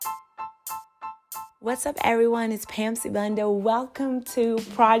What's up, everyone? It's Pam Sibando. Welcome to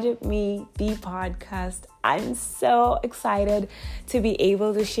Project Me, the podcast. I'm so excited to be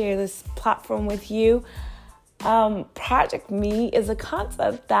able to share this platform with you. Project Me is a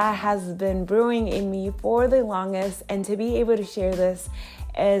concept that has been brewing in me for the longest, and to be able to share this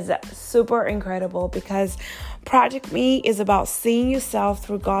is super incredible because Project Me is about seeing yourself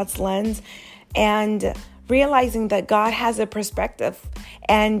through God's lens and realizing that God has a perspective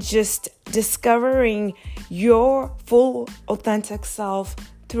and just discovering your full authentic self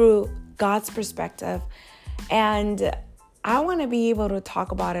through God's perspective. And I want to be able to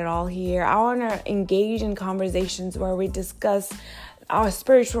talk about it all here. I want to engage in conversations where we discuss our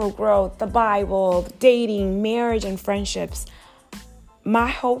spiritual growth, the Bible, dating, marriage, and friendships. My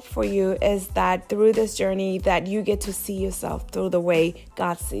hope for you is that through this journey that you get to see yourself through the way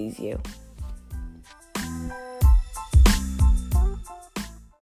God sees you.